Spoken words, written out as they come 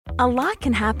A lot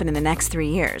can happen in the next 3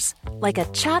 years. Like a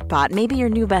chatbot may be your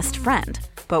new best friend.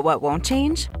 But what won't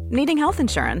change? Needing health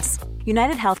insurance.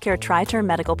 United Healthcare Tri-Term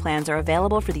Medical Plans are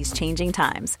available for these changing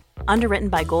times. Underwritten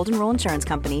by Golden Rule Insurance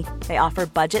Company, they offer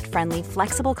budget-friendly,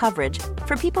 flexible coverage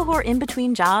for people who are in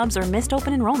between jobs or missed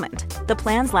open enrollment. The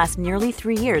plans last nearly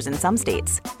 3 years in some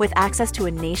states, with access to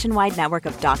a nationwide network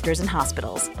of doctors and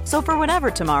hospitals. So for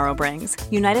whatever tomorrow brings,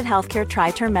 United Healthcare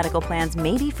Tri-Term Medical Plans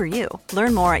may be for you.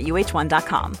 Learn more at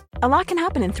uh1.com. A lot can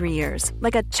happen in 3 years,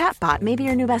 like a chatbot may be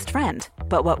your new best friend.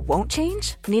 But what won't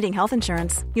change? Needing health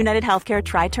insurance. United Healthcare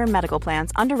Tri-Term Medical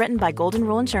Plans, underwritten by Golden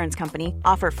Rule Insurance Company,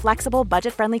 offer flexible,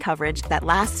 budget-friendly coverage that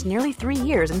lasts nearly 3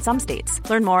 years in some states.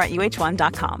 Learn more at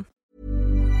uh1.com.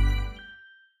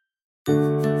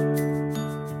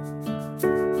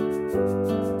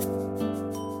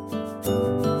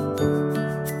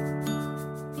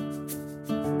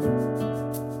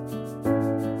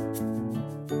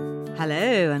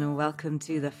 Hello and welcome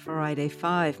to the Friday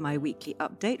Five, my weekly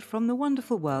update from the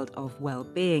wonderful world of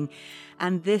well-being.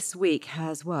 And this week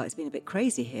it's been a bit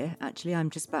crazy here. Actually, I'm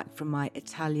just back from my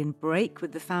Italian break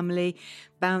with the family,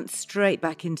 bounced straight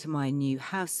back into my new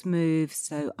house move.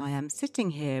 So I am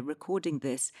sitting here recording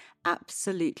this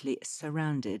absolutely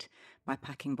surrounded by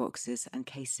packing boxes and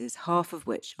cases, half of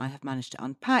which I have managed to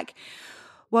unpack,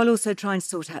 while also trying to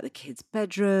sort out the kids'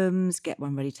 bedrooms, get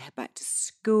one ready to head back to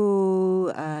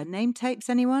school. Name tapes,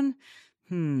 anyone?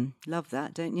 Love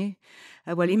that, don't you?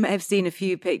 Well, you may have seen a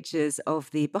few pictures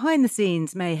of the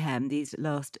behind-the-scenes mayhem these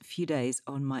last few days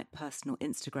on my personal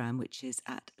Instagram, which is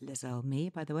at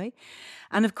LizelleMe, by the way.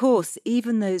 And of course,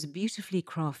 even those beautifully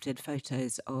crafted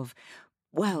photos of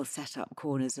well-set-up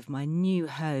corners of my new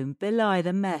home belie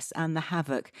the mess and the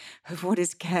havoc of what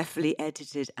is carefully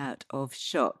edited out of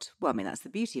shot. Well, I mean, that's the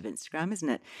beauty of Instagram, isn't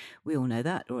it? We all know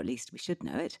that, or at least we should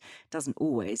know it. Doesn't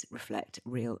always reflect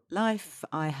real life.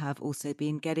 I have also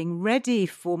been getting ready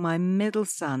for my middle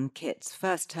son, Kit's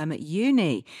first term at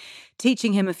uni,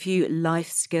 teaching him a few life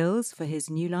skills for his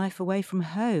new life away from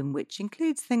home, which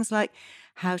includes things like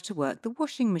how to work the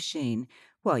washing machine.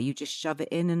 Well, you just shove it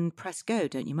in and press go,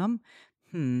 don't you, Mum?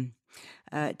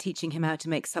 Teaching him how to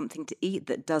make something to eat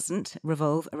that doesn't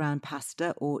revolve around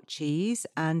pasta or cheese,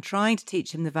 and trying to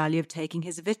teach him the value of taking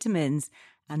his vitamins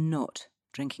and not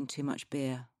drinking too much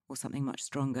beer or something much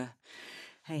stronger.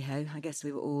 Hey-ho, I guess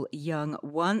we were all young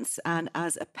once, and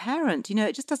as a parent,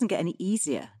 it just doesn't get any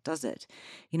easier, does it?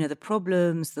 The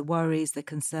problems, the worries, the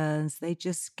concerns, they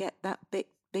just get that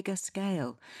bigger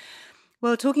scale.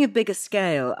 Well, talking of bigger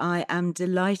scale, I am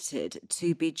delighted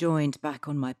to be joined back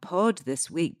on my pod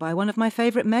this week by one of my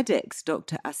favourite medics,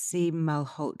 Dr Aseem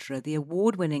Malhotra, the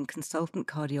award-winning consultant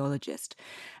cardiologist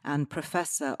and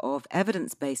professor of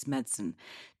evidence-based medicine,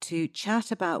 to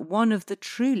chat about one of the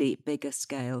truly bigger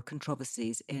scale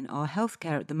controversies in our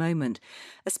healthcare at the moment,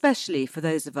 especially for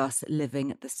those of us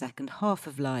living the second half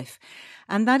of life,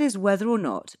 and that is whether or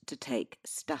not to take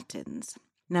statins.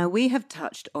 Now, we have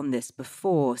touched on this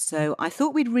before, so I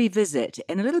thought we'd revisit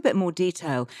in a little bit more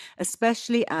detail,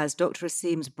 especially as Dr.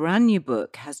 Aseem's brand new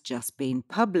book has just been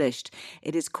published.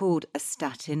 It is called A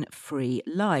Statin-Free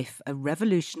Life, a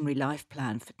revolutionary life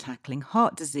plan for tackling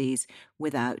heart disease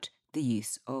without the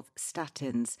use of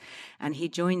statins. And he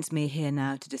joins me here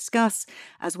now to discuss,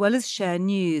 as well as share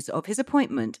news of his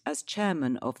appointment as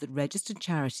chairman of the registered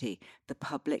charity, the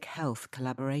Public Health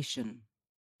Collaboration.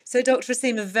 So, Dr.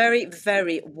 Aseem, a very,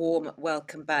 very warm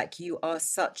welcome back. You are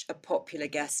such a popular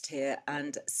guest here,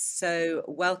 and so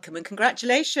welcome and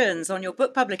congratulations on your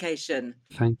book publication.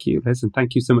 Thank you, Liz, and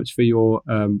thank you so much for your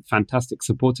fantastic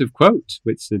supportive quote,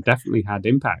 which definitely had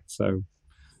impact. So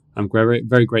I'm very,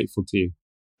 very grateful to you.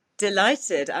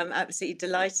 Delighted. I'm absolutely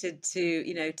delighted to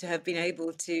have been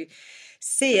able to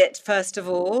see it, first of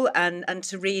all, and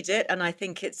to read it. And I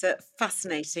think it's a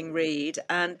fascinating read.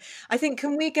 And I think,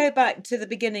 can we go back to the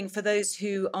beginning for those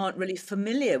who aren't really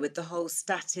familiar with the whole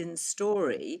statin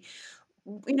story?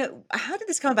 How did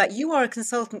this come about? You are a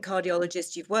consultant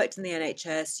cardiologist. You've worked in the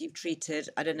NHS. You've treated,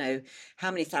 I don't know how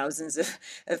many thousands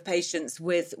of patients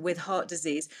with heart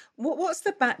disease. What's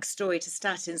the backstory to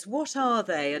statins? What are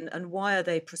they and why are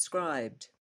they prescribed?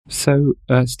 So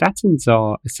statins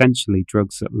are essentially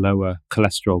drugs that lower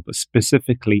cholesterol, but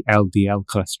specifically LDL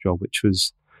cholesterol, which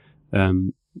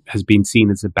has been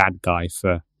seen as a bad guy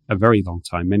for a very long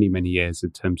time, many, many years, in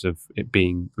terms of it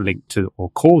being linked to or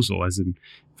causal, as in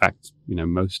fact,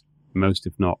 most,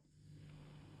 if not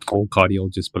all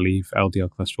cardiologists believe LDL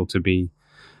cholesterol to be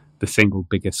the single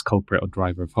biggest culprit or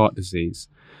driver of heart disease.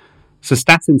 So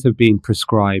statins have been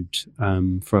prescribed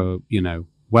for,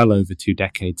 well over 2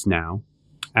 decades now.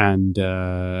 And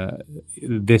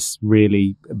this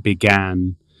really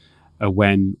began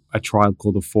when a trial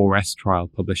called the 4S trial,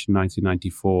 published in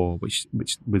 1994, which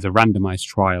was a randomized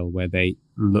trial where they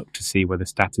looked to see whether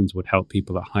statins would help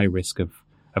people at high risk of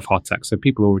heart attack. So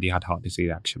people already had heart disease,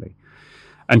 actually,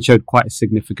 and showed quite a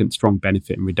significant, strong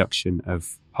benefit in reduction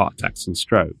of heart attacks and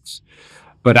strokes.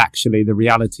 But actually, the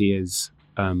reality is,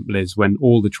 Liz, when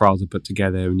all the trials are put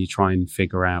together and you try and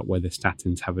figure out whether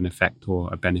statins have an effect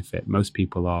or a benefit, most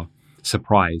people are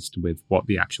surprised with what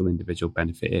the actual individual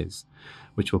benefit is,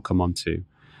 which we'll come on to.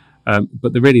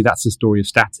 But really, that's the story of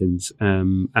statins.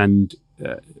 And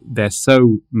they're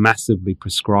so massively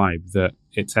prescribed that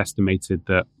it's estimated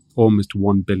that almost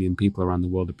 1 billion people around the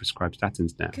world are prescribed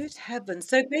statins now. Good heavens.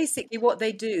 So basically what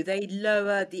they do, they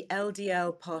lower the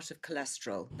LDL part of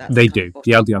cholesterol. They do.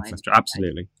 The LDL cholesterol,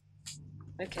 absolutely.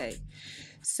 Okay.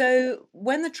 So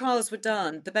when the trials were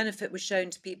done, the benefit was shown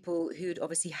to people who'd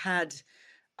obviously had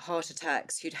heart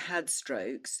attacks, who'd had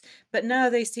strokes, but now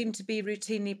they seem to be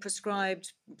routinely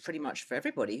prescribed pretty much for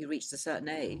everybody who reached a certain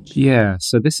age. Yeah,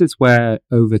 so this is where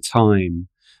over time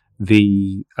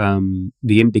the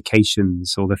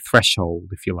indications or the threshold,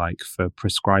 if you like, for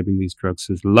prescribing these drugs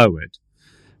has lowered,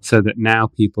 so that now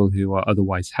people who are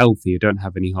otherwise healthy, who don't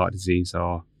have any heart disease,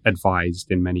 are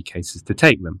advised in many cases to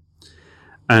take them.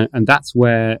 And that's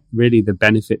where really the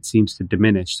benefit seems to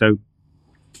diminish. So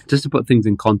just to put things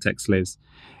in context, Liz,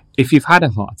 if you've had a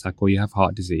heart attack or you have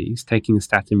heart disease, taking a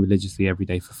statin religiously every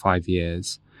day for 5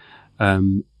 years,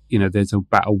 there's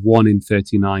about a 1 in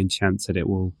 39 chance that it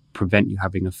will prevent you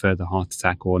having a further heart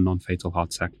attack or a non-fatal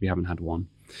heart attack if you haven't had one.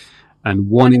 And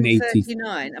 1 in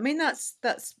 39. I mean, that's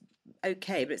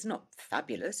okay, but it's not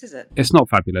fabulous, is it? It's not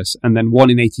fabulous. And then 1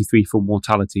 in 83 for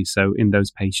mortality. So in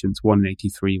those patients, 1 in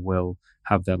 83 will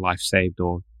have their life saved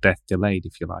or death delayed,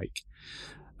 if you like.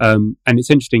 And it's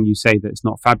interesting you say that it's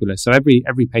not fabulous. So every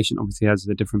patient obviously has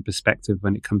a different perspective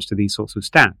when it comes to these sorts of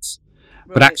stats.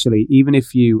 Right. But actually, even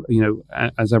if you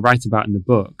as I write about in the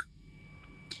book,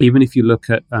 even if you look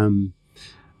at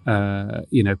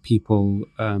people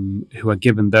who are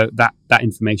given that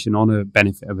information on a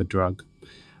benefit of a drug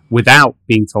without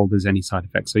being told there's any side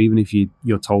effects. So even if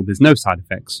you're told there's no side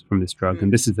effects from this drug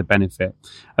and this is the benefit,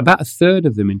 about a third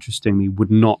of them, interestingly,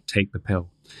 would not take the pill.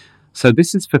 So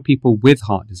this is for people with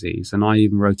heart disease. And I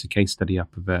even wrote a case study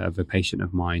up of a patient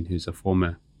of mine he was a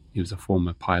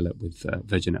former pilot with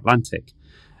Virgin Atlantic.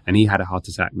 And he had a heart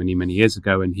attack many, many years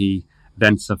ago. And he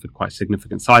then suffered quite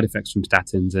significant side effects from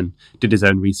statins and did his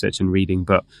own research and reading,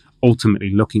 but ultimately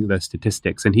looking at those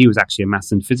statistics. And he was actually a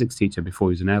maths and physics teacher before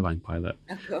he was an airline pilot.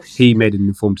 He made an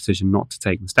informed decision not to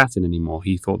take the statin anymore.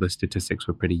 He thought the statistics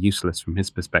were pretty useless from his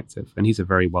perspective. And he's a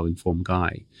very well-informed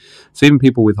guy. So even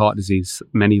people with heart disease,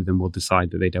 many of them will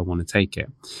decide that they don't want to take it.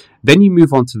 Then you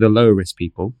move on to the lower risk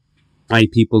people, i.e.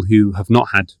 people who have not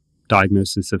had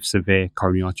diagnosis of severe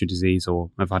coronary artery disease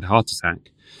or have had a heart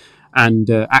attack. And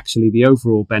actually, the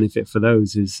overall benefit for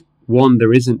those is, one,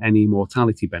 there isn't any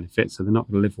mortality benefit, so they're not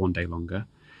going to live 1 day longer.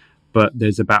 But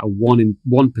there's about a 1 in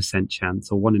 1% chance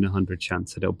or 1 in 100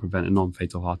 chance that it'll prevent a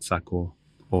non-fatal heart attack or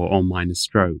minor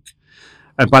stroke.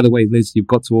 By the way, Liz, you've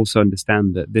got to also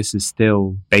understand that this is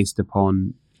still based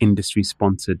upon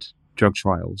industry-sponsored drug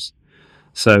trials.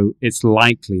 So it's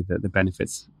likely that the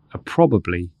benefits are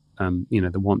probably,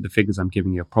 the figures I'm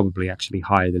giving you are probably actually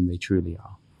higher than they truly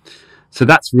are. So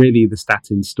that's really the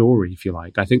statin story, if you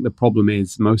like. I think the problem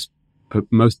is most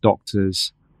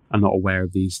doctors are not aware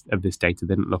of this data.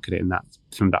 They don't look at it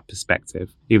from that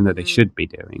perspective, even though they should be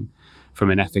doing from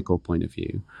an ethical point of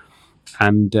view.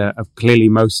 And clearly,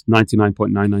 most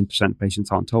 99.99% of patients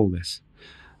aren't told this.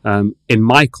 In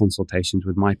my consultations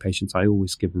with my patients, I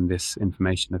always give them this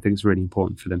information. I think it's really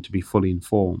important for them to be fully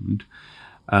informed.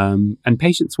 And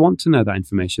patients want to know that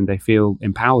information. They feel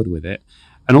empowered with it.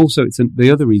 And also, the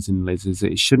other reason, Liz, is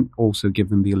that it shouldn't also give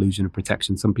them the illusion of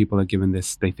protection. Some people are given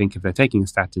this, they think if they're taking a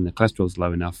statin, the cholesterol is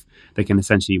low enough, they can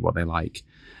essentially eat what they like.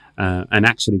 And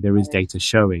actually, there is data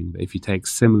showing that if you take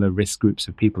similar risk groups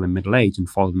of people in middle age and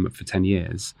follow them up for 10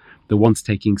 years, the ones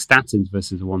taking statins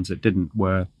versus the ones that didn't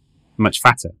were much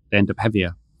fatter. They end up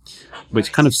heavier,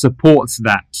 which kind of supports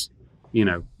that.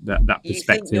 That perspective. You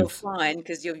think you're fine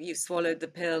because you've swallowed the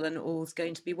pill and all's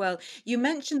going to be well. You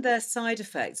mentioned their side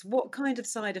effects. What kind of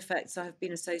side effects have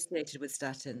been associated with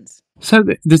statins? So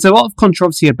there's a lot of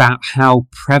controversy about how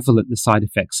prevalent the side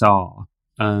effects are.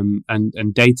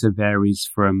 And data varies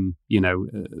from,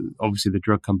 obviously the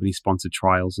drug company sponsored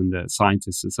trials and the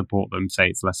scientists that support them say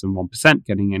it's less than 1%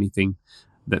 getting anything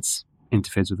that's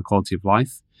interferes with the quality of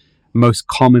life. Most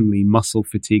commonly muscle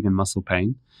fatigue and muscle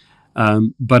pain.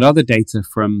 But other data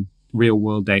from real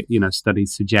world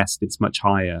studies suggest it's much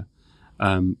higher,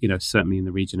 certainly in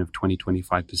the region of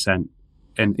 20-25%,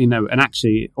 and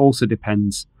actually it also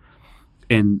depends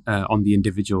on the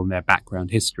individual and their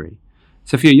background history.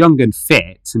 So if you're young and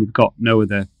fit and you've got no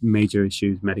other major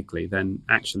issues medically, then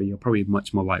actually you're probably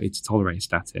much more likely to tolerate a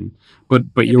statin. But Yeah,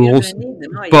 but you're you're not also, going to need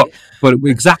them, are but you? but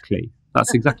exactly,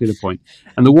 that's exactly the point.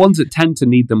 And the ones that tend to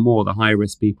need them more, the higher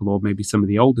risk people or maybe some of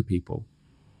the older people,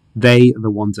 they are the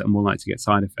ones that are more likely to get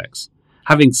side effects.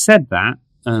 Having said that,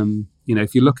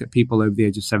 if you look at people over the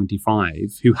age of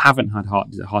 75 who haven't had heart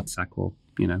attack or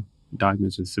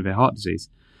diagnosed with severe heart disease,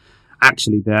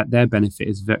 actually their benefit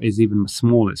is even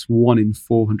smaller. It's 1 in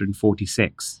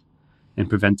 446 in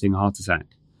preventing a heart attack,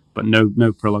 but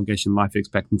no prolongation life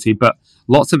expectancy. But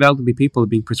lots of elderly people are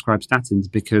being prescribed statins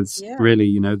because Yeah.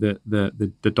 really,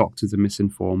 the doctors are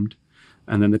misinformed,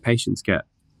 and then the patients get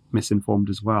misinformed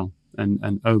as well and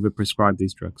overprescribe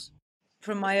these drugs.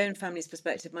 From my own family's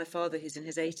perspective, my father, who's in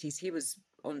his 80s, he was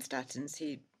on statins.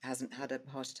 He hasn't had a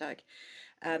heart attack.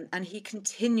 And he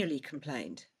continually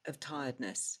complained of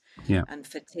tiredness Yeah. and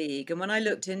fatigue. And when I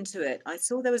looked into it, I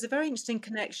saw there was a very interesting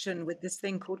connection with this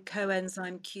thing called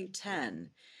coenzyme Q10.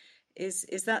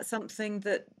 Is that something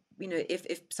that,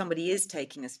 if somebody is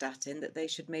taking a statin, that they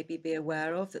should maybe be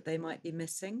aware of, that they might be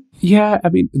missing? Yeah, I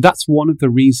mean that's one of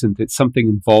the reasons. It's something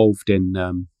involved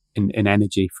in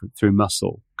energy through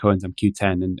muscle, coenzyme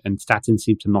Q10, and statins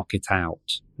seem to knock it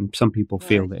out. And some people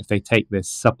feel Right. that if they take this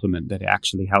supplement, that it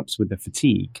actually helps with the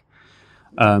fatigue.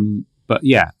 But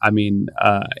yeah, I mean,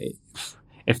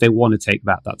 if they want to take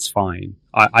that, that's fine.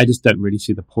 I just don't really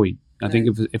see the point. I think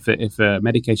No. if a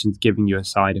medication is giving you a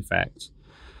side effect,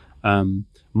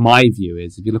 my view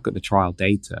is if you look at the trial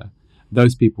data,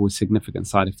 those people with significant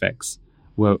side effects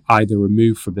were either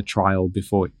removed from the trial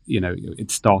before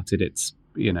it started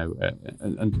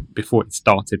and before it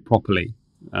started properly.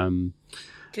 Can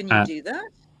you Uh, do that?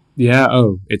 yeah,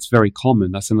 it's very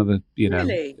common. That's another,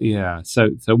 Really? yeah.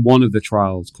 So one of the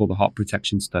trials called the Heart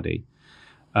Protection Study,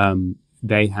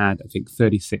 they had, I think,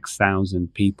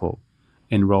 36,000 people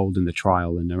enrolled in the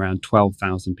trial, and around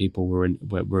 12,000 people were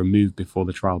removed before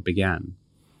the trial began.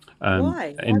 Why?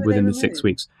 Why And were they within the 6 removed?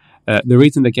 weeks, the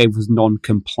reason they gave was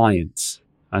non-compliance,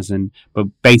 but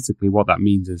basically what that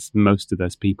means is most of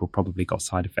those people probably got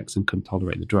side effects and couldn't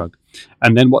tolerate the drug.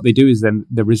 And then what they do is then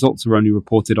the results are only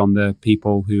reported on the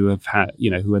people who have had,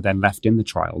 who are then left in the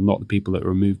trial, not the people that were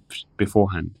removed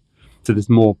beforehand. So there's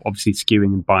more obviously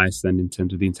skewing and bias then in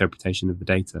terms of the interpretation of the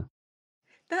data.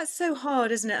 That's so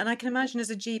hard, isn't it? And I can imagine as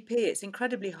a GP, it's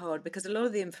incredibly hard because a lot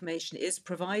of the information is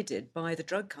provided by the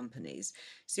drug companies.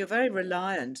 So you're very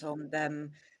reliant on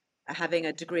them having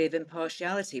a degree of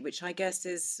impartiality, which I guess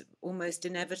is almost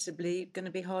inevitably going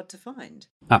to be hard to find.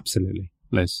 Absolutely,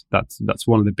 Liz. That's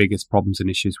one of the biggest problems and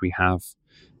issues we have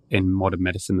in modern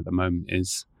medicine at the moment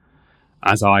is,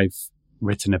 as I've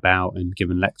written about and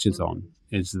given lectures on,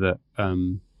 Mm. is that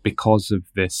because of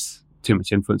this too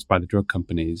much influence by the drug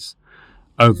companies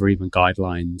over Mm. even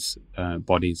guidelines,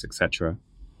 bodies, etc.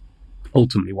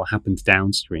 Ultimately, what happens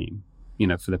downstream,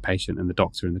 for the patient and the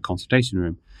doctor in the consultation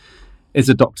room, is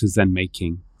the doctors then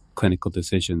making clinical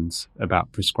decisions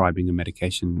about prescribing a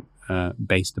medication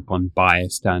based upon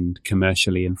biased and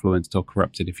commercially influenced or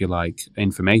corrupted, if you like,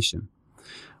 information,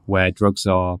 where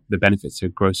the benefits are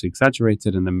grossly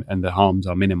exaggerated and the harms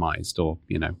are minimized,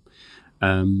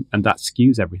 and that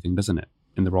skews everything, doesn't it,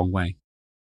 in the wrong way.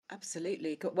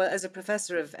 Absolutely. Well, as a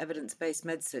professor of evidence-based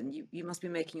medicine, you must be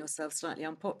making yourself slightly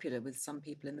unpopular with some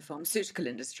people in the pharmaceutical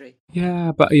industry.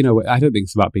 Yeah, but I don't think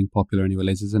it's about being popular anyway,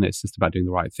 Liz, isn't it? It's just about doing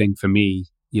the right thing. For me,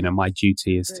 my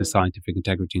duty is to True. scientific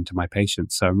integrity and to my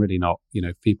patients. So I'm really not,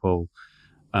 if people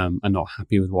are not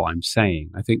happy with what I'm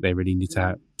saying, I think they really need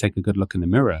to take a good look in the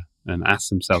mirror and ask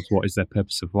themselves, what is their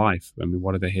purpose of life? I mean,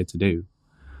 what are they here to do?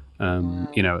 Wow.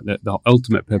 The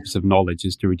ultimate purpose of knowledge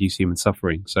is to reduce human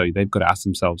suffering. So they've got to ask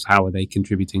themselves, how are they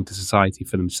contributing to society,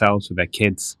 for themselves, for their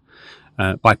kids,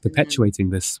 by Mm.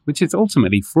 perpetuating this, which is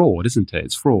ultimately fraud, isn't it?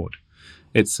 It's fraud.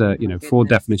 It's Oh my fraud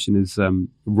goodness. definition is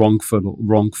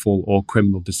wrongful or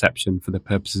criminal deception for the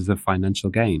purposes of financial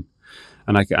gain.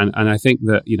 And I think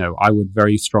that I would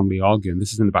very strongly argue, and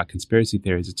this isn't about conspiracy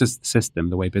theories, it's just the system,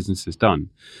 the way business is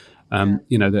done. Yeah.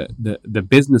 The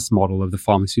business model of the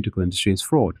pharmaceutical industry is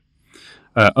fraud.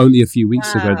 Only a few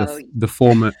weeks ago, Wow. the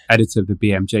former editor of the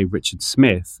BMJ, Richard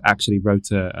Smith, actually wrote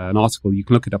an article. You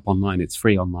can look it up online. It's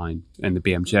free online in the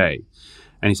Mm. BMJ.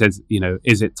 And he says,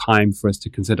 is it time for us to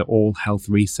consider all health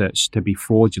research to be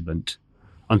fraudulent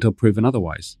until proven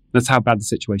otherwise? That's how bad the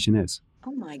situation is.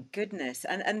 Oh my goodness.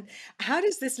 And how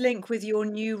does this link with your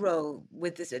new role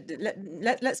with this?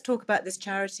 Let's talk about this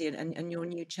charity and your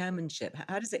new chairmanship.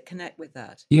 How does it connect with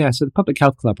that? Yeah, so the Public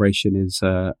Health Collaboration is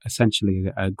essentially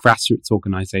a grassroots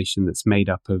organization that's made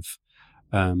up of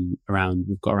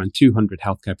We've got around 200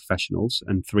 healthcare professionals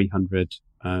and 300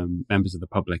 members of the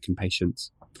public and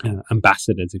patients,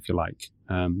 ambassadors, if you like,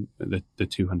 the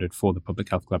 200 for the Public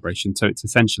Health Collaboration. So it's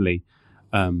essentially,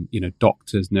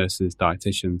 doctors, nurses,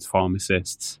 dietitians,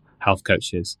 pharmacists, health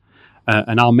coaches.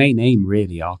 And our main aim,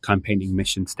 really, our campaigning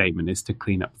mission statement is to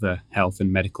clean up the health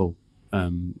and medical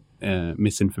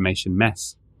misinformation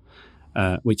mess,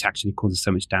 which actually causes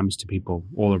so much damage to people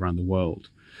all around the world.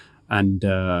 And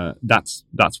that's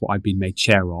what I've been made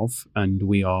chair of. And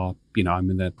we are, I'm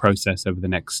in the process over the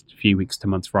next few weeks to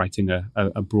months writing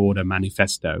a broader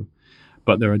manifesto.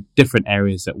 But there are different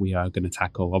areas that we are going to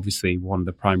tackle. Obviously, one of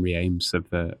the primary aims of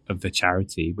the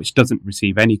charity, which doesn't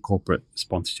receive any corporate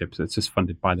sponsorships, it's just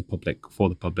funded by the public for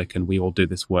the public, and we all do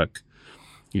this work,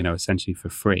 essentially for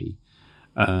free,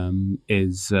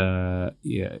 is to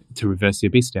reverse the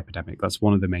obesity epidemic. That's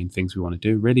one of the main things we want to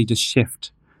do. Really, just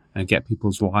shift and get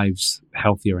people's lives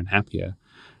healthier and happier.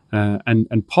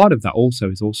 And part of that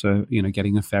is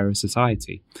getting a fairer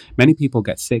society. Many people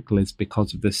get sick, Liz,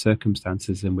 because of the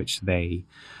circumstances in which they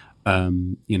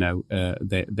live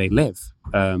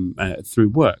through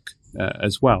work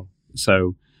as well.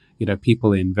 So,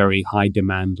 people in very high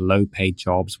demand, low paid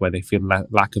jobs where they feel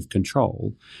lack of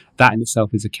control, that in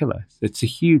itself is a killer. It's a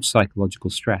huge psychological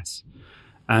stress.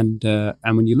 And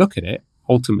when you look at it,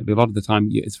 ultimately, a lot of the time,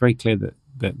 it's very clear that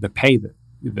the pay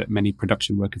that many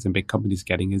production workers and big companies are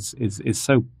getting is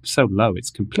so low.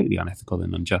 It's completely unethical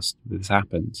and unjust that this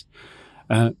happens.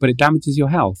 But it damages your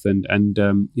health. And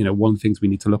one of the things we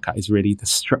need to look at is really the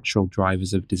structural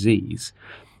drivers of disease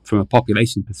from a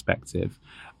population perspective.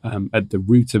 At the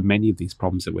root of many of these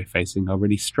problems that we're facing are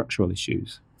really structural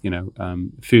issues.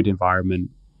 Food environment,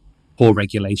 poor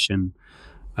regulation,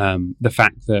 the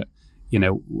fact that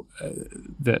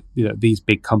these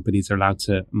big companies are allowed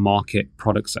to market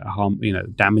products that are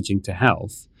damaging to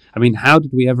health. I mean, how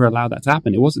did we ever allow that to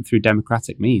happen? It wasn't through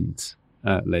democratic means,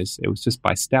 Liz. It was just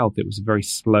by stealth. It was very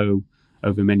slow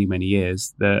over many, many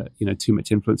years. Too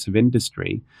much influence of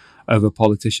industry over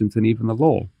politicians and even the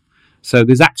law. So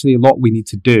there's actually a lot we need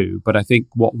to do. But I think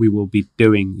what we will be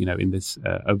doing, in this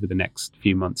over the next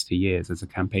few months to years as a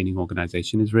campaigning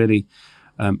organization is really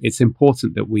it's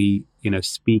important that we,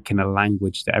 speak in a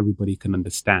language that everybody can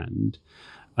understand,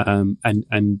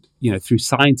 and through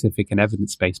scientific and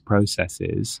evidence-based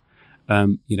processes,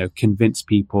 convince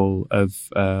people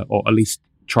of, or at least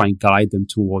try and guide them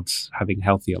towards having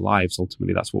healthier lives.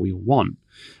 Ultimately, that's what we all want.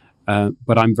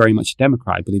 But I'm very much a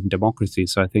Democrat. I believe in democracy,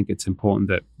 so I think it's important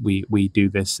that we do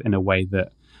this in a way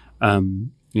that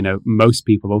most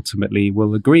people ultimately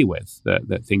will agree with,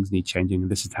 that things need changing,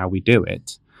 and this is how we do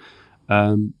it.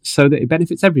 So that it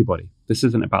benefits everybody. This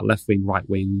isn't about left wing, right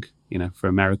wing. For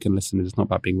American listeners, it's not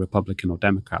about being Republican or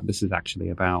Democrat. This is actually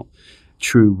about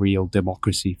true, real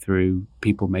democracy through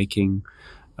people making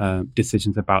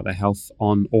decisions about their health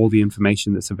on all the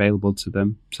information that's available to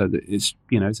them. So that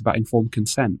it's about informed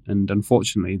consent. And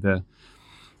unfortunately, the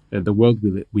world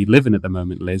we live in at the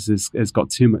moment, Liz, has got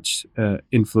too much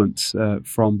influence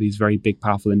from these very big,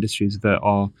 powerful industries that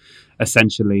are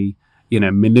essentially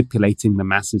manipulating the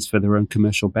masses for their own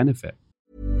commercial benefit.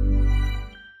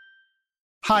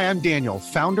 Hi, I'm Daniel,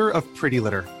 founder of Pretty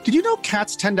Litter. Did you know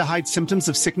cats tend to hide symptoms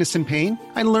of sickness and pain?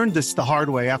 I learned this the hard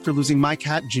way after losing my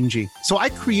cat, Gingy. So I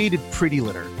created Pretty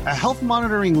Litter, a health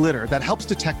monitoring litter that helps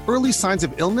detect early signs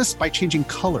of illness by changing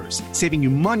colors, saving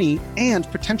you money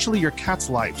and potentially your cat's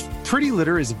life. Pretty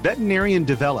Litter is veterinarian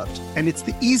developed, and it's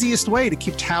the easiest way to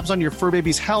keep tabs on your fur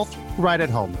baby's health right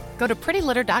at home. Go to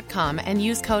prettylitter.com and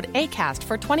use code ACAST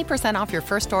for 20% off your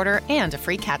first order and a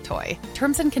free cat toy.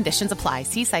 Terms and conditions apply.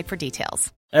 See site for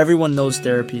details. Everyone knows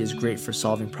therapy is great for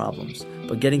solving problems,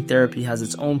 but getting therapy has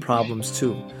its own problems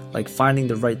too, like finding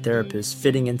the right therapist,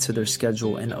 fitting into their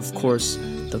schedule, and of course,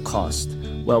 the cost.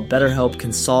 Well, BetterHelp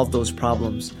can solve those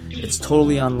problems. It's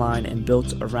totally online and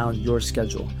built around your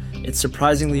schedule. It's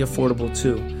surprisingly affordable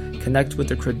too. Connect with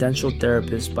a credentialed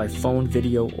therapist by phone,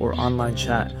 video, or online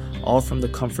chat, all from the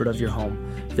comfort of your home.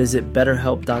 Visit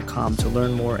BetterHelp.com to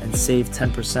learn more and save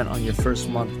 10% on your first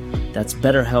month. That's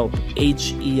BetterHelp,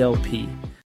 H-E-L-P.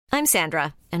 I'm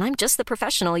Sandra, and I'm just the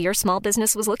professional your small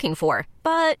business was looking for.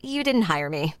 But you didn't hire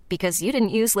me because you didn't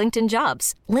use LinkedIn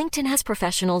Jobs. LinkedIn has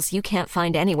professionals you can't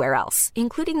find anywhere else,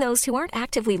 including those who aren't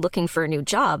actively looking for a new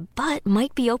job, but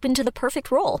might be open to the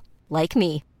perfect role, like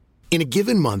me. In a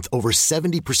given month, over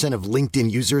 70% of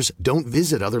LinkedIn users don't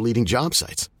visit other leading job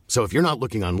sites. So if you're not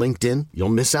looking on LinkedIn, you'll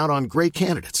miss out on great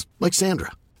candidates like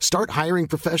Sandra. Start hiring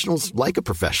professionals like a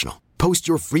professional. Post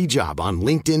your free job on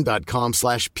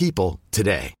linkedin.com/people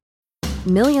today.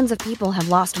 Millions of people have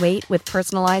lost weight with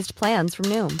personalized plans from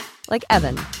Noom, Like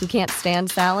Evan, who can't stand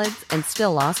salads and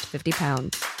still lost 50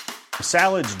 pounds.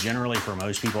 Salads generally for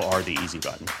most people are the easy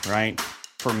button, right?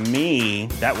 For me,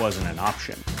 that wasn't an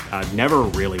option. I never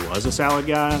really was a salad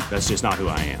guy. That's just not who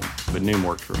I am. But Noom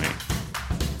worked for me.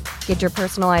 Get your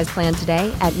personalized plan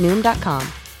today at Noom.com.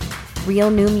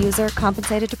 Real Noom user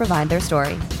compensated to provide their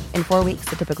story. In 4 weeks,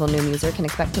 the typical Noom user can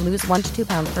expect to lose 1 to 2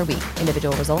 pounds per week.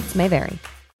 Individual results may vary.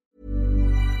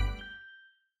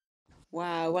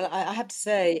 Wow. Well, I have to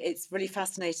say, it's really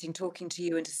fascinating talking to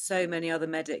you and to so many other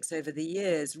medics over the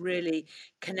years, really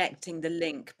connecting the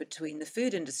link between the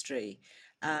food industry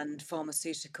and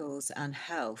pharmaceuticals and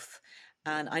health.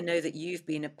 And I know that you've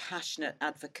been a passionate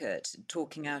advocate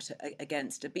talking out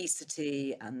against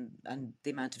obesity and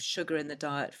the amount of sugar in the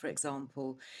diet, for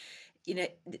example. You know,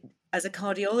 as a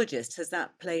cardiologist, has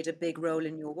that played a big role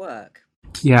in your work?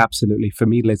 Yeah, absolutely. For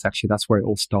me, Liz, actually, that's where it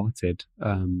all started.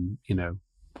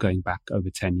 Going back over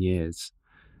 10 years,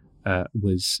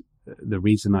 was the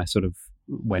reason I sort of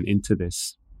went into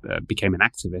this, became an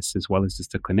activist as well as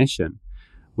just a clinician,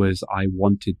 was I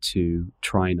wanted to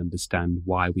try and understand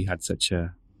why we had such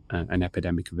an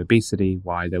epidemic of obesity,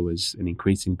 why there was an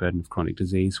increasing burden of chronic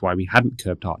disease, why we hadn't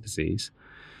curbed heart disease.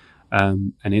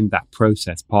 And in that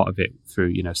process, part of it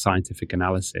through, scientific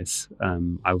analysis,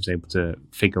 I was able to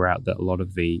figure out that a lot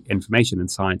of the information in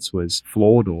science was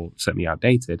flawed or certainly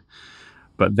outdated.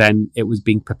 But then it was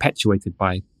being perpetuated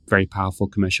by very powerful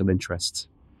commercial interests.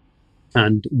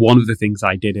 And one of the things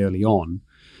I did early on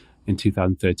in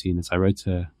 2013 is I wrote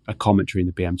a commentary in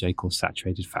the BMJ called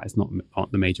Saturated Fat is Not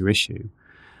the Major Issue,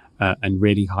 and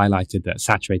really highlighted that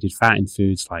saturated fat in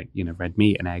foods like, red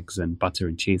meat and eggs and butter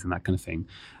and cheese and that kind of thing,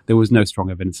 there was no strong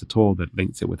evidence at all that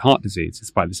linked it with heart disease,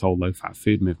 despite this whole low-fat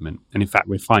food movement. And in fact,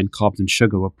 refined carbs and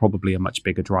sugar were probably a much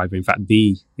bigger driver. In fact,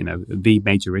 the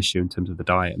major issue in terms of the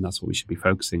diet, and that's what we should be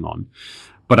focusing on.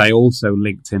 But I also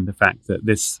linked in the fact that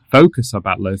this focus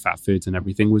about low-fat foods and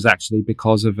everything was actually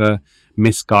because of a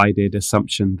misguided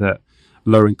assumption that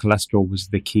lowering cholesterol was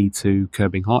the key to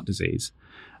curbing heart disease.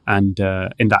 And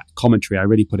in that commentary, I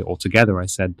really put it all together. I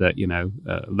said that,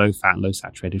 low fat and low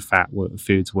saturated fat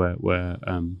foods were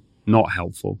not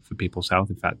helpful for people's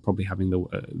health. In fact, probably having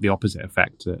the opposite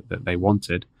effect that they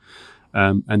wanted.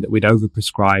 And that we'd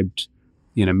overprescribed,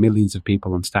 millions of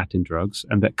people on statin drugs,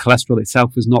 and that cholesterol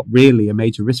itself was not really a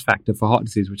major risk factor for heart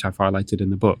disease, which I've highlighted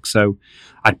in the book. So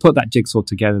I'd put that jigsaw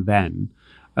together then,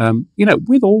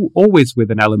 always with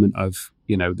an element of,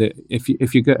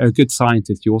 if you're a good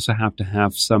scientist, you also have to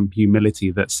have some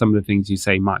humility that some of the things you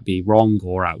say might be wrong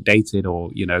or outdated,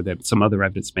 or, that some other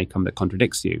evidence may come that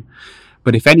contradicts you.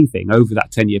 But if anything, over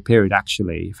that 10-year period,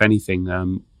 actually, if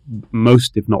anything,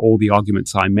 most, if not all the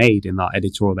arguments I made in that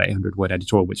editorial, that 800-word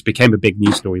editorial, which became a big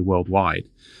news story worldwide,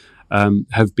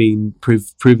 have been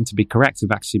proven to be correct,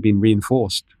 have actually been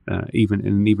reinforced, even in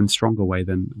an even stronger way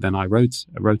than I wrote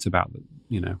about,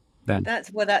 then. That's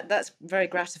very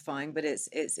gratifying, but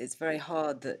it's very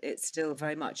hard that it's still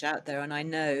very much out there. And I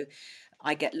know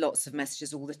I get lots of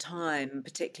messages all the time,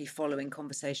 particularly following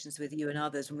conversations with you and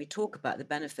others when we talk about the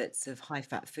benefits of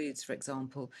high-fat foods, for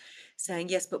example, saying,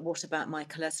 yes, but what about my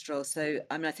cholesterol? So,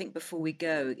 I think before we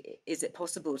go, is it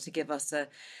possible to give us a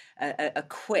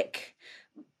quick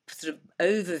sort of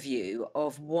overview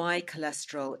of why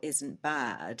cholesterol isn't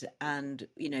bad, and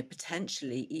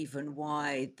potentially even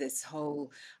why this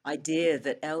whole idea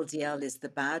that LDL is the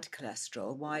bad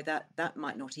cholesterol, why that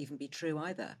might not even be true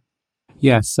either?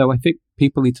 Yeah, so I think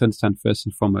people need to understand first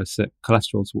and foremost that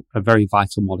cholesterol is a very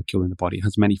vital molecule in the body. It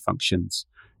has many functions.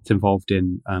 It's involved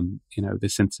in the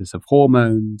synthesis of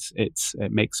hormones. It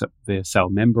makes up the cell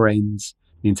membranes,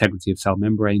 the integrity of cell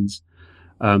membranes.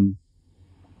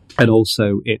 And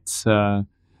also it's,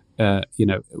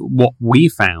 what we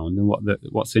found and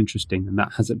what's interesting, and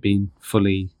that hasn't been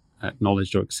fully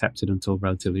acknowledged or accepted until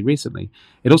relatively recently.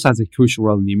 It also has a crucial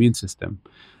role in the immune system.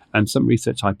 And some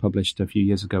research I published a few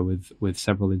years ago with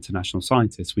several international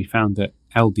scientists, we found that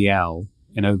LDL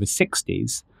in over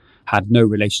 60s had no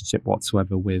relationship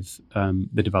whatsoever with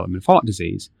the development of heart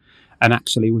disease, and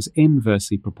actually was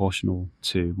inversely proportional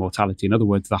to mortality. In other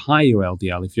words, the higher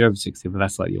LDL, if you're over 60, the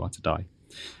less likely you are to die.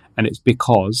 And it's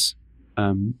because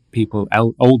older people, I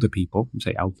don't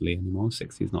say elderly anymore,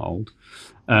 60 is not old,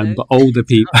 No, but older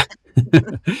people, not.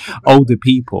 older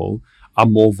people are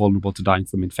more vulnerable to dying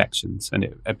from infections. And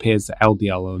it appears that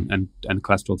LDL and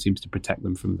cholesterol seems to protect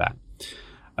them from that.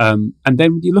 And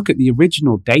then when you look at the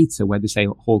original data where this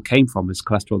all came from as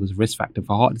cholesterol as a risk factor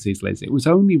for heart disease, Liz, it was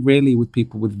only really with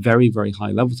people with very, very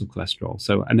high levels of cholesterol.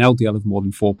 So an LDL of more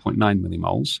than 4.9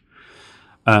 millimoles.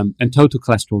 And total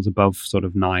cholesterol is above sort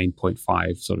of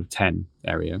 9.5, sort of 10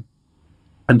 area.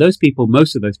 And those people,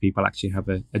 most of those people actually have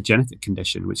a genetic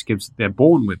condition, which they're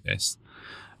born with this,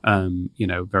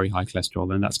 very high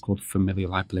cholesterol, and that's called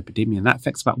familial hyperlipidemia. And that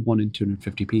affects about 1 in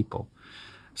 250 people.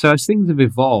 So as things have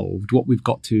evolved, what we've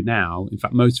got to now, in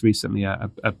fact, most recently, a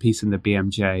piece in the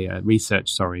BMJ,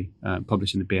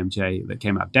 published in the BMJ that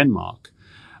came out of Denmark,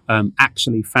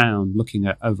 actually found, looking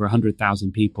at over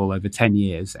 100,000 people over 10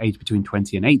 years, aged between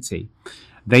 20 and 80,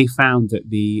 they found that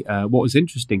what was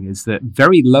interesting is that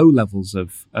very low levels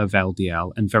of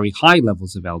LDL and very high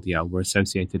levels of LDL were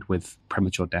associated with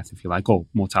premature death, if you like, or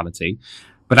mortality.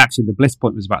 But actually, the bliss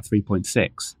point was about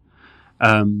 3.6.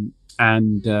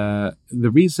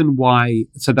 The reason why,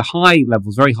 so the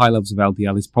very high levels of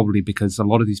LDL is probably because a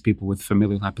lot of these people with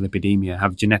familial hyperlipidemia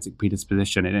have genetic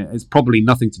predisposition. And it's probably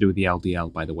nothing to do with the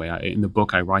LDL, by the way. In the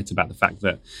book, I write about the fact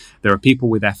that there are people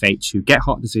with FH who get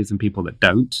heart disease and people that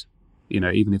don't,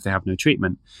 even if they have no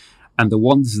treatment. And the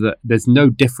ones that there's no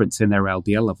difference in their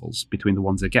LDL levels between the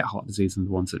ones that get heart disease and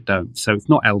the ones that don't. So it's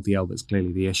not LDL that's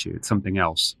clearly the issue. It's something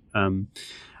else. And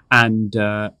at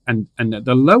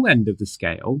the low end of the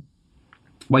scale,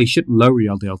 well, you shouldn't lower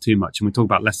your LDL too much, and we talk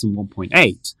about less than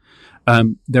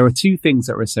 1.8. There are two things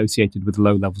that are associated with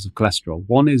low levels of cholesterol.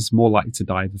 One is more likely to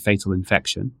die of a fatal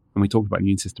infection, and we talked about the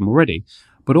immune system already,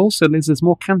 but also there's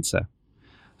more cancer.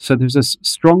 So there's a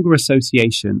stronger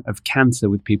association of cancer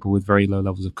with people with very low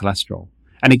levels of cholesterol.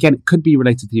 And again, it could be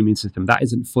related to the immune system. That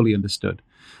isn't fully understood.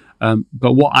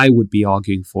 But what I would be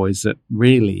arguing for is that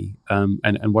really,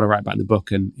 and what I write about in the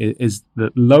book, is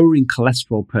that lowering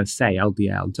cholesterol per se,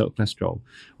 LDL and total cholesterol,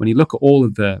 when you look at all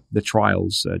of the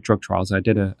trials, drug trials, I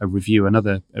did a review,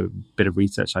 another bit of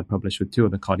research I published with 2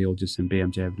 other cardiologists in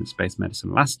BMJ Evidence-Based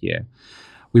Medicine last year.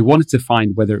 We wanted to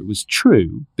find whether it was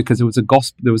true, because it was a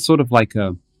gospel, there was sort of like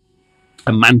a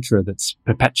mantra that's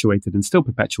perpetuated and still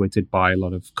perpetuated by a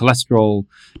lot of cholesterol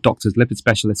doctors, lipid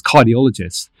specialists,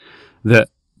 cardiologists, that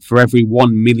for every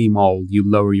 1 millimole you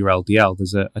lower your LDL,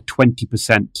 there's a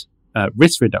 20%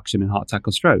 risk reduction in heart attack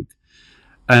or stroke.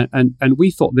 And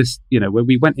we thought this, when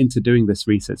we went into doing this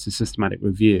research, this systematic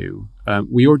review,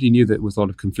 we already knew that there was a lot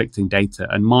of conflicting data.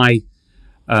 And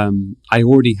I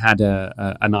already had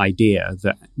an idea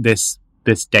that this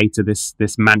data,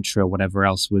 this mantra, whatever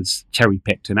else, was cherry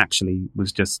picked and actually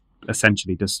was just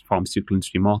essentially just pharmaceutical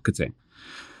industry marketing.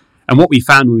 And what we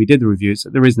found when we did the review is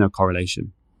that there is no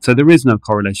correlation. So there is no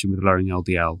correlation with lowering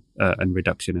LDL and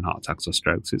reduction in heart attacks or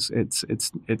strokes.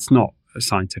 It's not a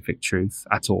scientific truth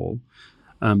at all,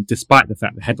 despite the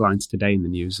fact that headlines today in the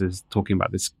news is talking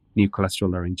about this new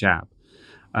cholesterol lowering jab.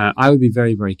 I would be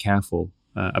very, very careful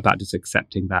about just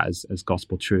accepting that as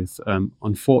gospel truth.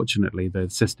 Unfortunately,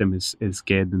 the system is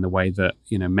geared in the way that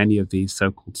many of these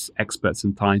so-called experts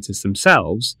and scientists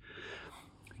themselves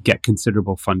get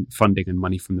considerable funding and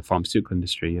money from the pharmaceutical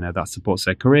industry. That supports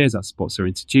their careers, that supports their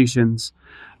institutions,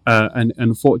 and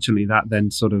unfortunately, that then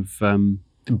sort of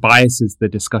biases the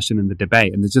discussion and the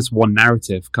debate. And there's just one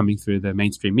narrative coming through the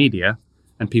mainstream media,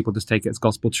 and people just take it as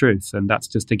gospel truth. And that's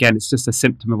just, again, it's just a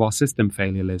symptom of our system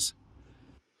failure, Liz.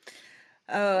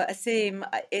 Oh, Aseem,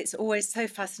 it's always so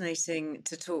fascinating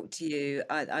to talk to you.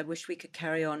 I wish we could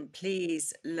carry on.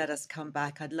 Please let us come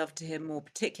back. I'd love to hear more,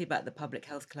 particularly about the public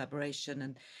health collaboration.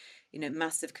 And,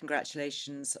 massive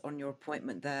congratulations on your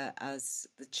appointment there as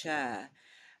the chair.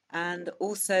 And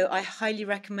also, I highly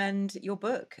recommend your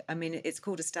book. I mean, it's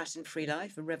called A Statin-Free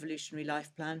Life, a revolutionary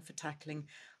life plan for tackling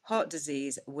heart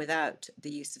disease without the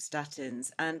use of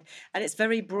statins. And it's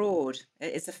very broad.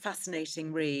 It's a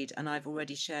fascinating read. And I've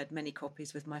already shared many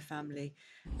copies with my family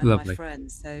and Lovely. my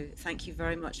friends. So thank you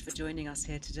very much for joining us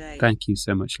here today. Thank you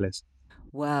so much, Liz.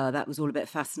 Well, that was all a bit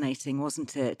fascinating,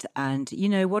 wasn't it? And,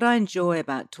 what I enjoy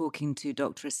about talking to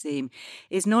Dr. Aseem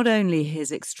is not only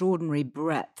his extraordinary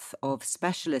breadth of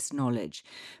specialist knowledge,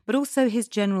 but also his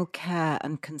general care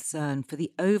and concern for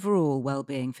the overall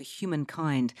well-being for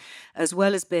humankind, as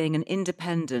well as being an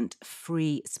independent,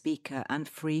 free speaker and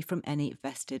free from any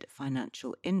vested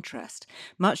financial interest.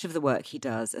 Much of the work he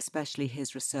does, especially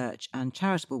his research and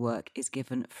charitable work, is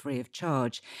given free of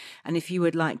charge. And if you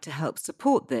would like to help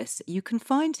support this, you can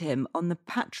find him on the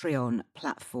Patreon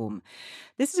platform.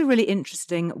 This is a really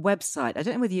interesting website. I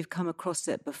don't know whether you've come across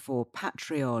it before,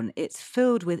 Patreon. It's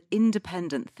filled with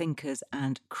independent thinkers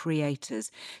and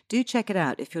creators. Do check it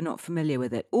out if you're not familiar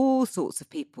with it. All sorts of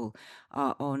people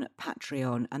are on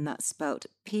Patreon, and that's spelt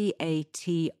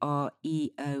Patreon,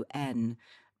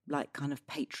 like kind of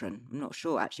patron. I'm not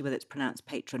sure actually whether it's pronounced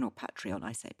patron or Patreon.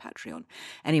 I say Patreon.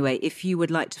 Anyway, if you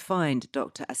would like to find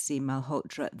Dr. Aseem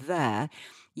Malhotra there,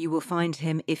 you will find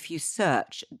him if you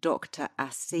search Dr.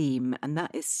 Aseem, and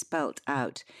that is spelt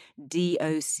out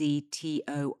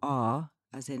Doctor,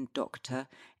 as in Dr.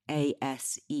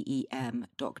 Aseem,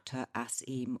 Dr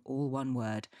Aseem, all one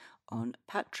word, on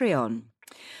Patreon.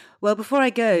 Well, before I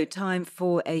go, time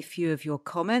for a few of your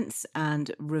comments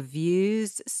and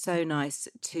reviews. So nice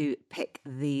to pick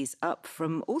these up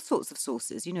from all sorts of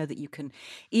sources. You know that you can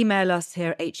email us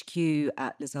here,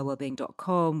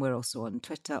 hq@lizellwellbeing.com. We're also on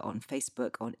Twitter, on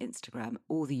Facebook, on Instagram,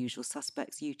 all the usual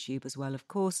suspects, YouTube as well, of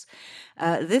course.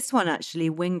 This one actually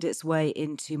winged its way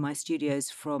into my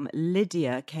studios from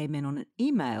Lydia, came in on an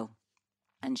email.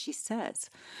 And she says,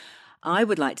 I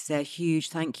would like to say a huge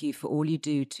thank you for all you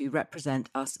do to represent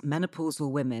us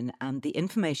menopausal women and the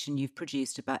information you've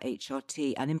produced about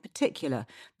HRT and in particular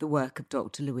the work of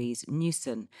Dr. Louise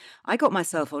Newson. I got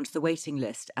myself onto the waiting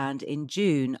list and in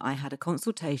June I had a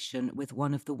consultation with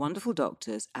one of the wonderful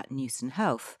doctors at Newson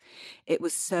Health. It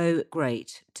was so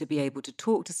great to be able to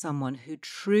talk to someone who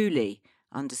truly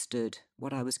understood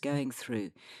what I was going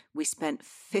through. We spent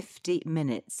 50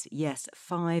 minutes, yes,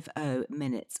 50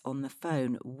 minutes on the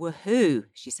phone. Woohoo,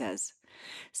 she says.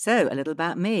 So, a little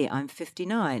about me. I'm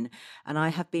 59 and I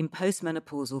have been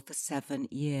postmenopausal for 7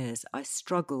 years. I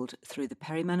struggled through the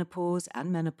perimenopause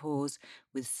and menopause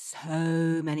with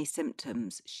so many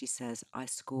symptoms. She says I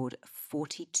scored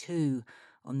 42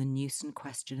 on the Newson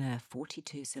questionnaire,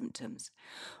 42 symptoms.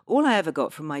 All I ever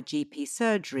got from my GP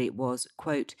surgery was,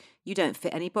 quote, you don't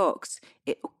fit any box.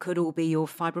 It could all be your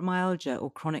fibromyalgia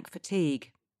or chronic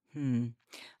fatigue.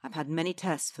 I've had many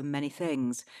tests for many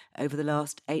things. Over the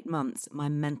last 8 months, my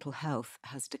mental health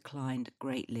has declined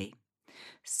greatly.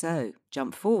 So,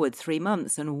 jump forward 3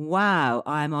 months and wow,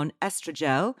 I'm on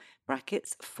estrogel,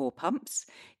 brackets, 4 pumps,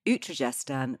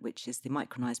 Utrogestan, which is the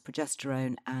micronized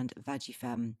progesterone, and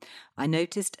Vagifem. I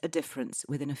noticed a difference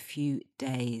within a few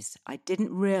days. I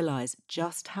didn't realize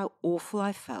just how awful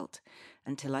I felt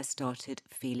until I started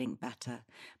feeling better.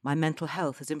 My mental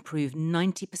health has improved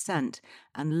 90%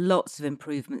 and lots of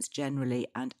improvements generally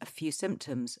and a few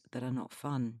symptoms that are not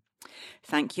fun.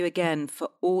 Thank you again for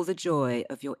all the joy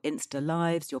of your Insta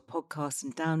lives. Your podcasts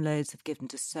and downloads have given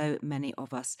to so many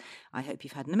of us. I hope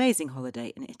you've had an amazing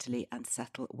holiday in Italy and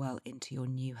settle well into your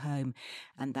new home.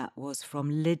 And that was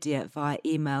from Lydia via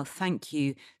email. Thank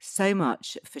you so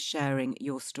much for sharing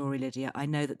your story, Lydia. I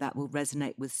know that that will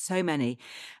resonate with so many.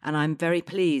 And I'm very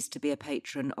pleased to be a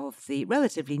patron of the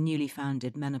relatively newly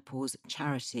founded menopause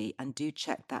charity. And do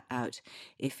check that out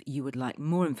if you would like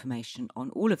more information on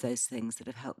all of those things that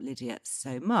have helped Lydia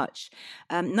so much.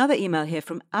 Another email here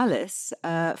from Alice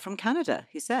from Canada,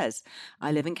 who says,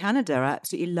 I live in Canada. I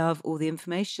absolutely love all the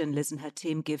information Liz and her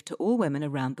team give to all women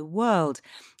around the world.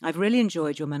 I've really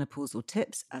enjoyed your menopausal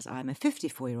tips as I'm a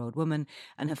 54-year-old woman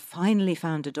and have finally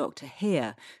found a doctor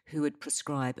here who would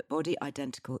prescribe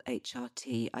body-identical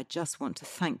HRT. I just want to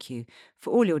thank you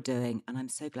for all you're doing and I'm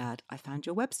so glad I found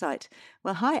your website.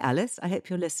 Well, hi, Alice. I hope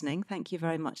you're listening. Thank you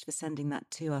very much for sending that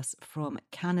to us from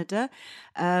Canada.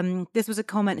 This was a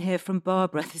comment here from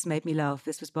Barbara. This made me laugh.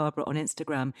 This was Barbara on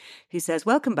Instagram who says,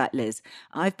 welcome back, Liz.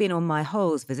 I've been on my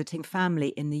holes visiting family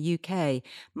in the UK.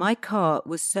 My car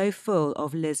was so full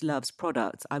of Liz Love's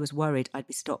products, I was worried I'd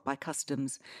be stopped by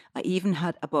customs. I even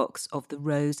had a box of the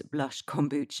Rose Blush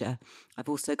Kombucha. I've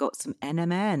also got some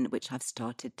NMN, which I've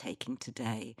started taking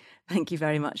today. Thank you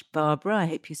very much, Barbara. I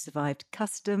hope you survived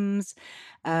customs.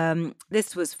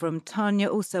 This was from Tanya,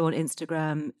 also on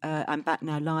Instagram. I'm back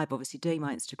now live, obviously doing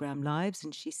my Instagram lives,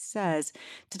 and she says,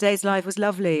 today's live was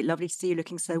lovely to see you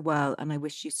looking so well, and I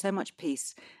wish you so much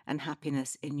peace and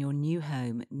happiness in your new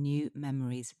home, new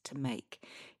memories to make.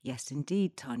 Yes,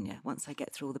 indeed, Tanya, once I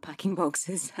get through all the packing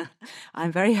boxes,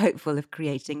 I'm very hopeful of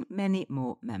creating many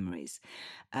more memories.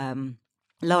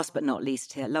 Last but not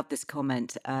least here, love this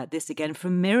comment, this again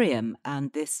from Miriam,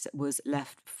 and this was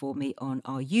left for me on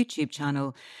our YouTube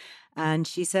channel. And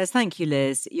she says, thank you,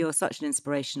 Liz. You're such an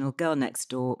inspirational girl next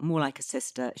door, more like a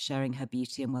sister, sharing her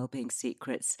beauty and well-being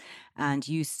secrets. And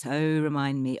you so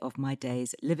remind me of my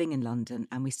days living in London.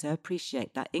 And we so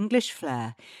appreciate that English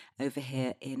flair over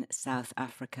here in South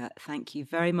Africa. Thank you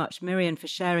very much, Miriam, for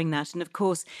sharing that. And of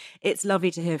course, it's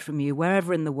lovely to hear from you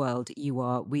wherever in the world you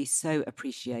are. We so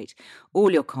appreciate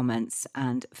all your comments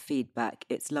and feedback.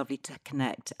 It's lovely to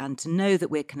connect and to know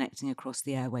that we're connecting across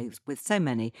the airwaves with so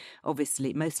many,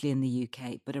 obviously, mostly in the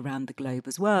UK, but around the globe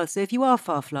as well. So if you are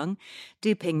far-flung,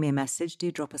 do ping me a message,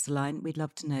 do drop us a line. We'd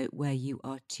love to know where you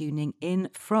are tuning in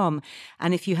from.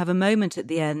 And if you have a moment at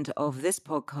the end of this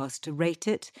podcast to rate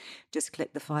it, just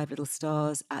click the 5 little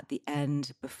stars at the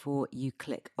end before you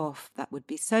click off. That would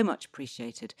be so much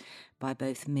appreciated by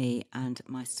both me and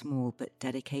my small but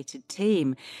dedicated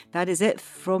team. That is it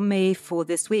from me for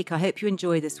this week. I hope you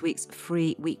enjoy this week's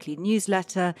free weekly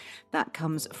newsletter. That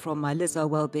comes from my Liz Our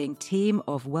Wellbeing team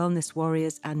of wellness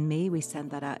warriors and me. We send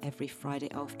that out every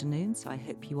Friday afternoon, so I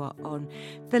hope you are on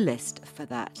the list for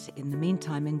that. In the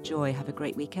meantime, enjoy. Have a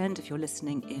great weekend if you're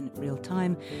listening in real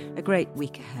time. A great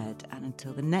week ahead. And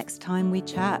until the next time we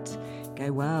chat,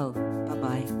 go well.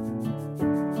 Bye-bye.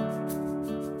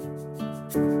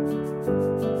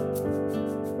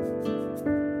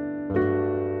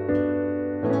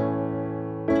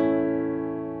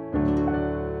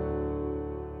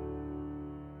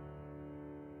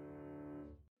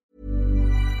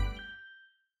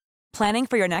 Planning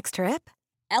for your next trip?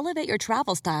 Elevate your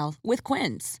travel style with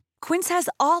Quince. Quince has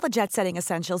all the jet-setting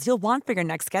essentials you'll want for your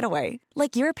next getaway,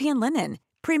 like European linen,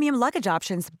 premium luggage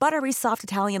options, buttery soft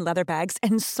Italian leather bags,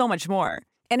 and so much more.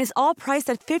 And is all priced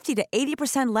at 50 to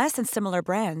 80% less than similar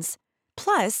brands.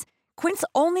 Plus, Quince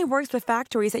only works with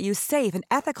factories that use safe and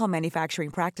ethical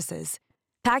manufacturing practices.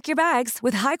 Pack your bags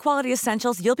with high-quality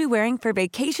essentials you'll be wearing for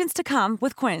vacations to come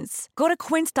with Quince. Go to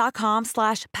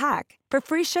quince.com/pack for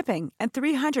free shipping and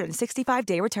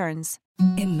 365-day returns.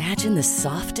 Imagine the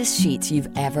softest sheets you've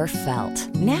ever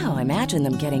felt. Now imagine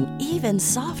them getting even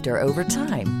softer over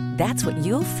time. That's what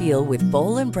you'll feel with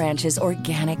Boll & Branch's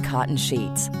organic cotton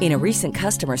sheets. In a recent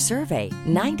customer survey,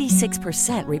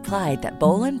 96% replied that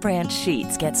Boll & Branch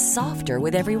sheets get softer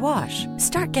with every wash.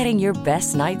 Start getting your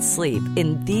best night's sleep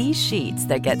in these sheets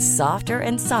that get softer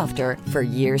and softer for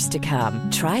years to come.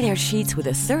 Try their sheets with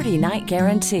a 30-night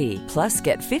guarantee. Plus,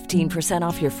 get 15%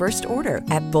 off your first order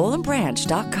at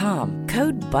bollandbranch.com.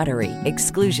 Code BUTTERY.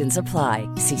 Exclusions apply.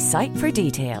 See site for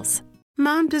details.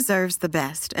 Mom deserves the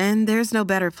best, and there's no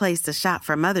better place to shop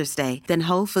for Mother's Day than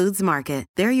Whole Foods Market.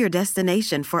 They're your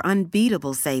destination for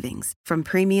unbeatable savings, from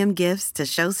premium gifts to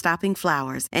show-stopping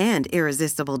flowers and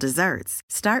irresistible desserts.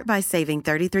 Start by saving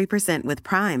 33% with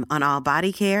Prime on all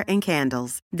body care and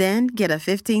candles. Then get a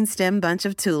 15-stem bunch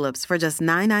of tulips for just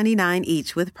 $9.99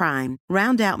 each with Prime.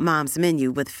 Round out Mom's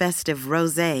menu with festive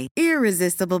rosé,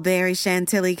 irresistible berry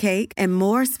chantilly cake, and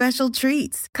more special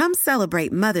treats. Come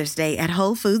celebrate Mother's Day at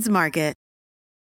Whole Foods Market.